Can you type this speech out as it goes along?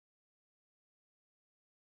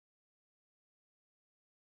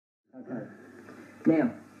Okay.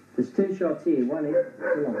 Now, there's two shots here. One is a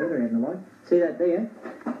lot better out in the light. See that there?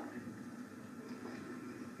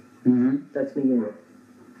 Mm-hmm. That's the unit.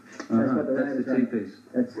 That's what the that's the T-piece.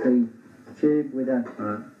 That's the tube with a,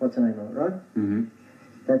 what's the name on it, right? Mm-hmm.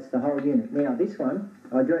 That's the whole unit. Now, this one,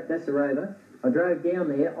 that's the rover. I drove down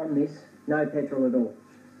there on this, no petrol at all.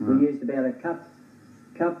 We used about a cup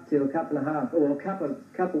to a cup and a half, or a cup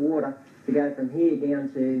of water to go from here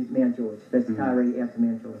down to Mount George. That's Taree out to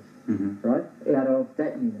Mount George, right? Out of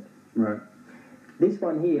that unit. Right. This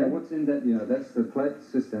one here... Now what's in that unit? That's the plate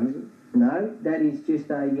system, is it? No, that is just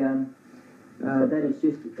a...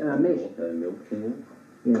 mesh.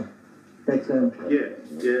 Yeah. That's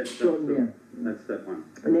yeah, shortened down. That's that one.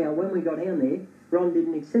 Now, when we got down there, Ron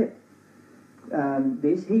didn't accept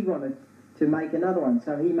this. He wanted to make another one,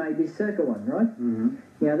 so he made this circle one, right? Mm-hmm.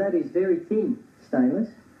 Now, that is very thin stainless,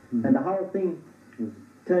 and the whole thing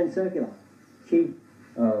turned circular. She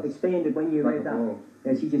expanded when you revved up.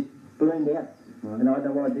 And she just ballooned out. Right. And I don't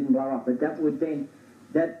know why it didn't blow up, but that was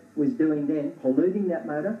polluting that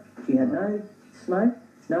motor. She had no smoke,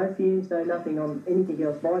 no fumes, no nothing on anything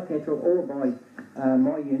else by petrol or by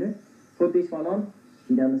my unit. Put this one on,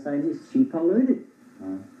 she done the same. She polluted.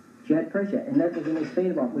 She had pressure, and that was an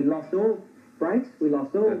expanded one. We lost all brakes, we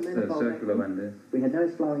lost all manifold. That's the circular one there. We had no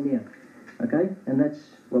slowing down. Okay, and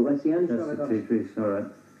that's the only shot I got. That's the T-piece, all right.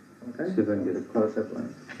 Okay. See if I can get a close-up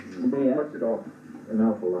one. There. What's it off? An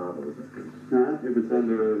alpha lava, was it? No, it was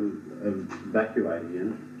under a evacuator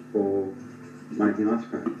unit for making ice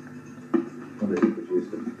cream. Well, they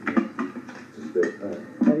produced it. Just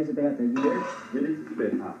that is about the unit. It is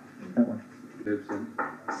about half. That one. Oops.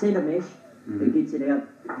 Centre mesh, it gets it out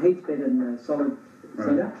heaps better than the solid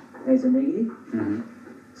centre as a negative.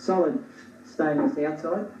 Solid stainless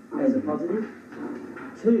outside as a positive.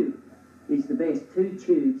 2 is the best. 2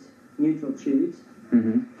 tubes, neutral tubes,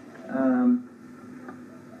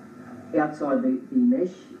 outside the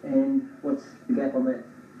mesh. And what's the gap on that?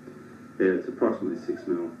 Yeah, it's approximately 6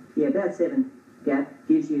 mil. Yeah, about 7 gap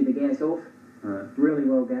gives you the gas off. Really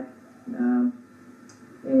well gap.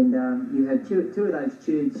 You have two of those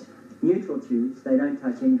tubes, neutral tubes. They don't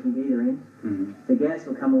touch anything either end. The gas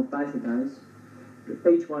will come off both of those.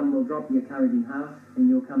 Each one will drop your current in half, and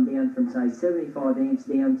you'll come down from, say, 75 amps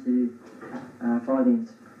down to 5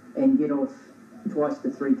 amps, and get off twice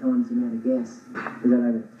to 3 times the amount of gas. Is that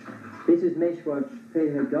over? This is mesh what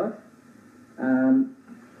Peter had got.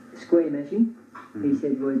 Square meshing. He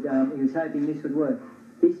said he was hoping this would work.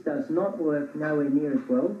 This does not work nowhere near as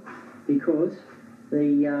well because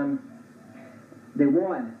the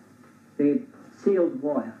wire, they're sealed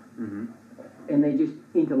wire, and they're just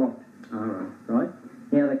interlocked. Right?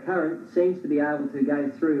 Now the current seems to be able to go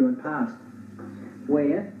through and past.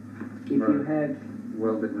 Where, if you have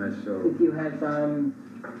welded mesh, or if you have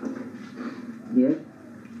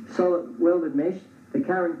solid welded mesh, the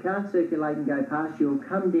current can't circulate and go past. You'll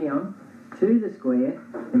come down to the square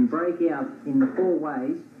and break out in the 4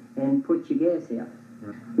 ways and put your gas out.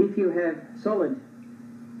 If you have solid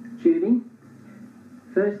tubing,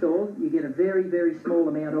 first of all, you get a very, very small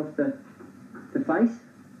amount off the face,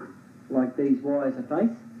 like these wires are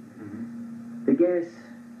face. The gas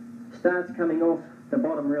starts coming off the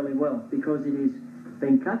bottom really well because it is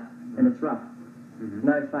been cut and it's rough.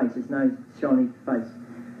 No face, there's no shiny face.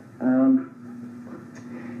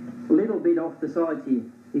 Little bit off the sides here.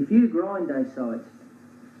 If you grind those sides,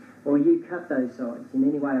 or you cut those sides in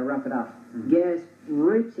any way or rough it up, gas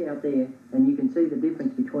roots out there and you can see the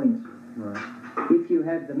difference between them. If you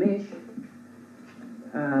have the mesh,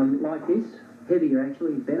 like this, heavier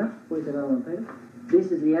actually, is better. Where's that other one, Peter?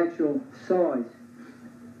 This is the actual size.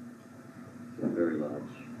 a very large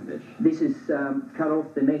mesh. This is cut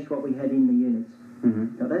off the mesh what we had in the units.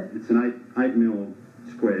 Got that? It's an 8 mil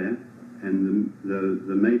square, and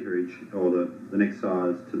the meterage, or the next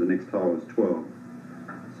size to the next tile is 12.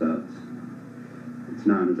 So it's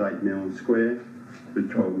known as 8 mil square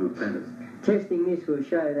with 12 mil centres. Testing this will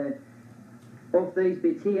show that off these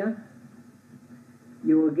bits here,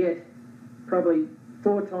 you will get probably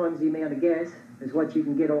 4 times the amount of gas as what you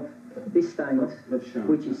can get off this stainless,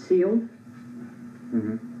 which is sealed.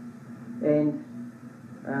 And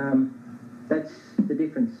that's the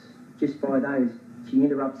difference just by those. She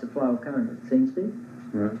interrupts the flow of current, it seems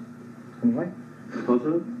to. Anyway.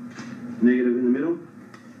 Positive, negative in the middle.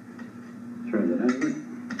 Throw that over it.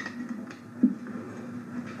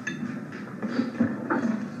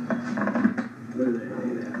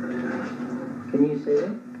 Can you see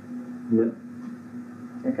that? Yep.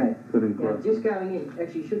 Okay. Put in Now, close. just going in,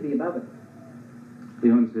 actually should be above it.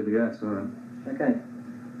 You want to see the gas, alright. Okay.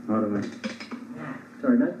 Right away.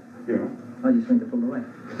 Sorry, mate. Yeah. I just went to pull away.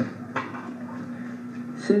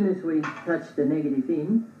 soon as we touch the negative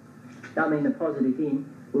in, the positive in,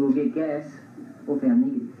 we will get gas off our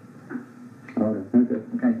negative. Oh, okay.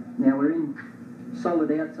 Okay, now we're in solid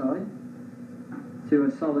outside to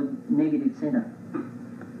a solid negative centre.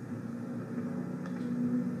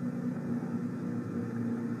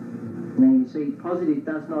 Now you see positive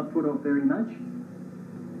does not put off very much.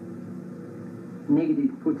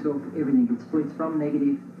 Negative puts off everything. It splits from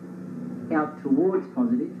negative out towards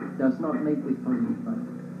positive, does not meet with positive flow.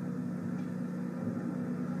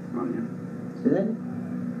 Oh, yeah. See that?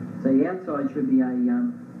 So the outside should be a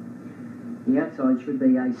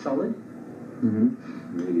solid. Mm-hmm.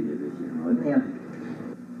 Negative is your hydrogen. Now,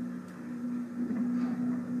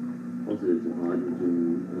 Positives are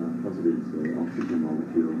hydrogen, positives are oxygen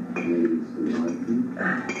molecule, negatives are hydrogen.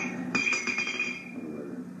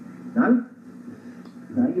 no,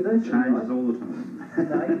 you're virtually Changes right. all the time. No,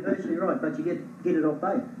 you're virtually right, but you get it off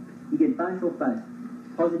both. You get both off both.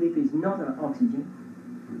 Positive is not an oxygen.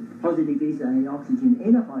 Positive is an oxygen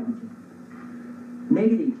and a hydrogen.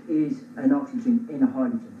 Negative is an oxygen and a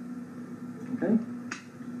hydrogen. Okay?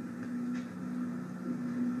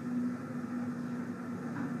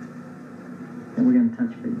 And we're going to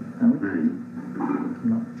touch B, aren't we? No.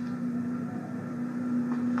 Not.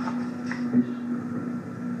 Yes.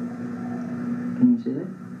 Can you see that?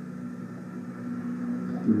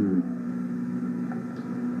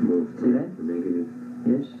 Move See that? the negative.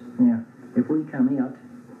 Yes. Now, if we come out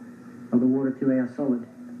of the water to our solid,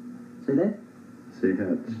 see that? See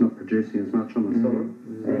how it's not producing as much on the solid?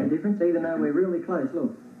 See the difference? Even though we're really close,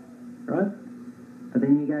 look. Right? But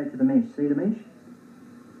then you go to the mesh. See the mesh?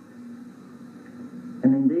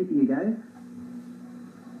 And then deeper you go.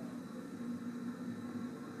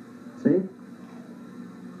 See?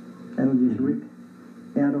 That'll just rip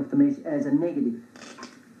out off the mesh as a negative.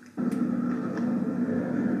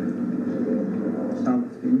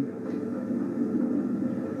 Solid spin.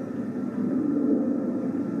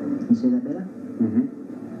 You see that better? Mm-hmm.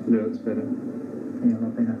 Yeah, it's better. Yeah, a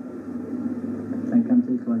lot better. Don't come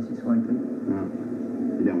too close this way, please. No.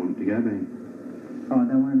 You don't want it to go, Ben. Oh,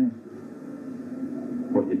 don't worry, man.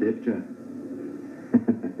 What, you deaf, Joe?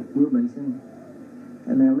 Will be soon.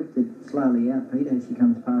 And now lift it slowly out, Pete, as she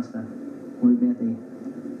comes past her. We're about there.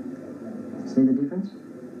 See the difference?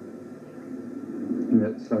 Yeah,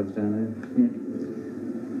 it slows down there. Yeah.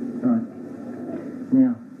 Right.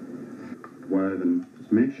 Now, Woven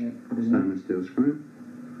mesh, Yeah, put it in. stainless steel screw.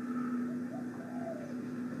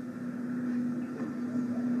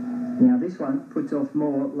 now this one puts off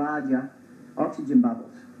more larger oxygen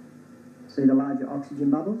bubbles. See the larger oxygen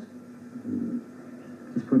bubbles?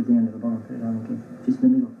 Just put it down to the bottom, Pete, I don't care. Just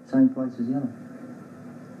in the middle, same place as the other.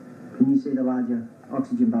 Can you see the larger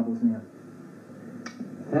oxygen bubbles now?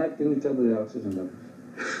 How can you tell the oxygen level?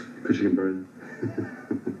 Because you can breathe.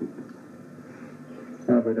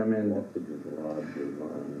 No, but I mean, Oxygen's a larger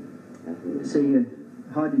atom. See,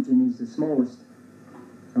 hydrogen is the smallest,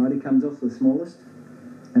 right? It comes off the smallest,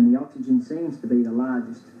 and the oxygen seems to be the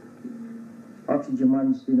largest. Oxygen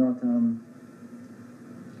ones do not,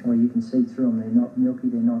 well, you can see through them. They're not milky,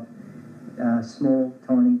 they're not small,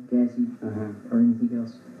 tiny, gassy, or anything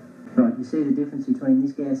else. Right, you see the difference between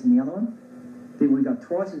this gas and the other one? We've got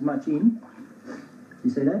twice as much in. You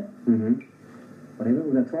see that? mm-hmm. Whatever,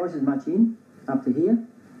 we've got twice as much in, up to here,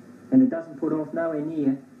 and it doesn't put off nowhere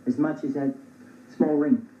near as much as that small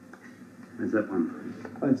ring. There's that one.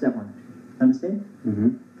 Oh, it's that one. Understand?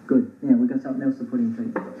 Mm-hmm. Good. Now we've got something else to put in for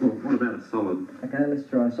you. Well, what about a solid? Okay, let's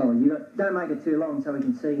try a solid. Don't make it too long so we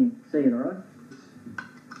can see it, all right?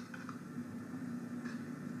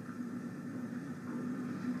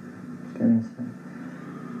 Okay, let's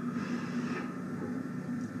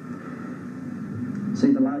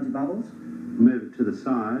see the larger bubbles? Move it to the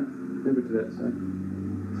side. Move it to that side.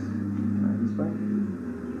 This way.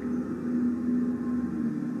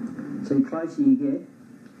 So the closer you get,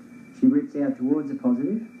 she rips out towards the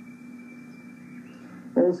positive.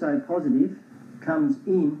 Also positive comes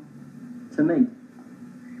in to meet.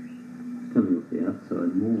 Coming off the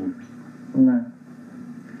outside more. No.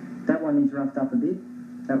 That one is roughed up a bit.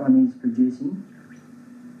 That one is producing.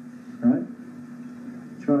 Right?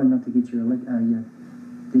 Try not to get your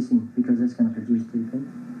this in because that's going to produce 2P.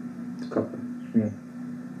 It's copper. Yeah.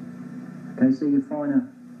 Okay, so your finer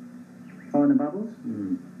bubbles.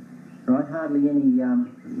 Right? Hardly any. And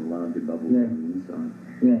the larger bubbles Yeah. on the inside.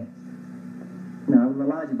 Yeah. No, the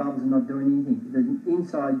larger bubbles are not doing anything. The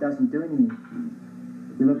inside doesn't do anything.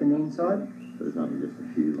 You look in the inside. So there's only just a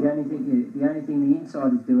few. The only thing the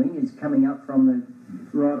inside is doing is coming up from the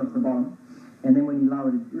right off the bottom, and then when you lower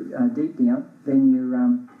it deep down, then your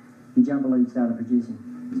jumper leads started producing.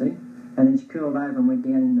 See, and then she curled over and went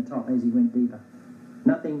down in the top as he went deeper.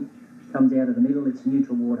 Nothing comes out of the middle, it's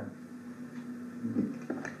neutral water.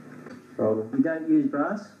 Shoulder. You don't use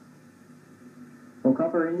brass or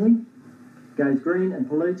copper or anything. Goes green and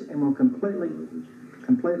pollutes and will completely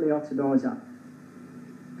oxidise up.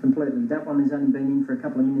 Completely. That one has only been in for a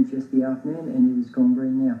couple of minutes yesterday afternoon and it has gone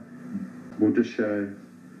green now. We'll just show,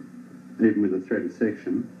 even with a threaded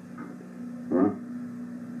section, right,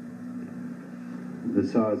 the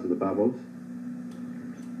size of the bubbles,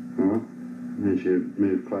 right, as you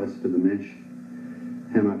move closer to the mesh,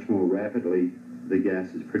 how much more rapidly the gas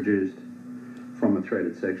is produced from a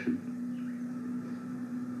threaded section.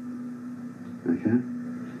 Okay?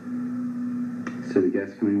 See the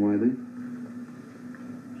gas coming away there?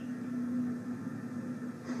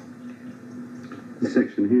 The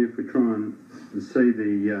section here, if we try and see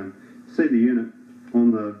the unit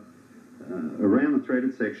on the around the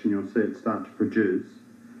threaded section, you'll see it start to produce,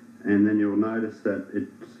 and then you'll notice that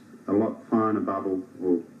it's a lot finer bubble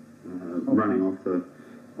or running off the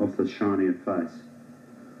shinier face.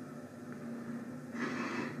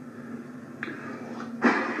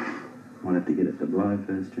 Might have to get it to blow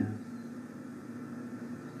first, Jan.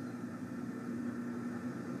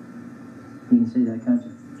 You can see that, can't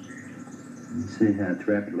you? You see how it's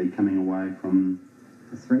rapidly coming away from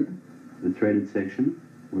The thread. the threaded section,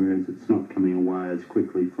 whereas it's not coming away as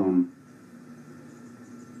quickly from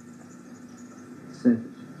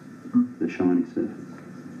Surface. the shiny surface.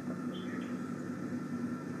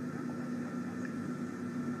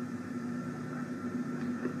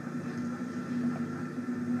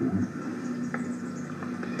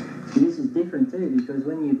 And this is different too because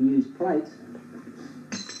when you've used plates,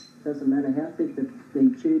 doesn't matter how thick the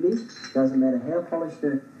tube is, doesn't matter how polished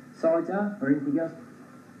the sides are or anything else,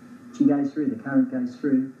 she goes through, the current goes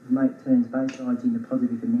through, turns both sides into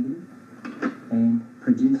positive and negative and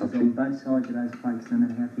produces on both sides of those plates no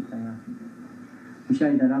matter how thick they are. We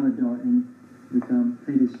showed that other dot with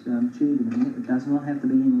Peter's tube in a minute. It does not have to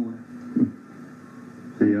be in water.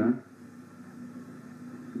 There you are.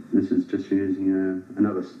 This is just using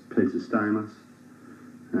another piece of stainless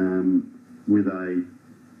with a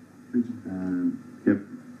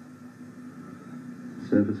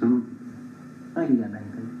surface on it. Thank you, that man,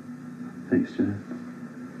 Peter. Thanks, Joe.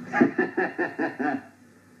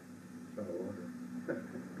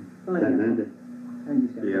 Don't know, do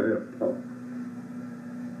Yeah. Yeah, pop.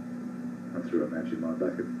 I threw a match in my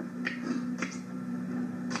bucket.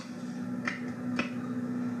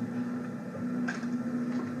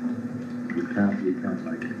 You can't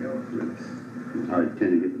make it go off really. I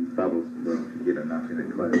tend to get the bubbles. Well, if you get enough in a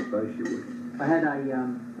closed space, you would. I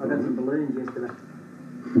got some balloons yesterday.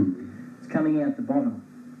 It's coming out the bottom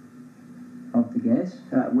of the gas,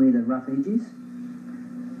 where the rough edge is.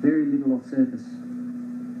 Very little off surface.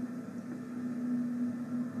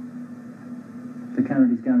 The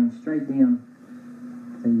current is going straight down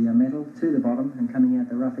the metal to the bottom and coming out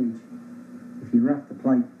the rough edge. If you rough the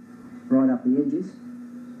plate right up the edges,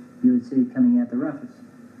 you would see it coming out the roughest.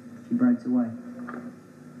 She breaks away.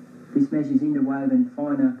 This mesh is interwoven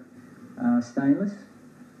finer stainless,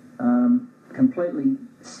 completely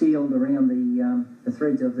sealed around the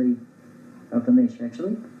threads of the mesh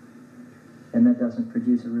actually, and that doesn't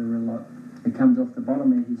produce a real lot. It comes off the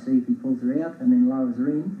bottom as you see if he pulls her out and then lowers her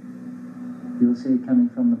in. You'll see it coming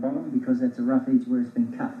from the bottom because that's a rough edge where it's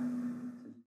been cut.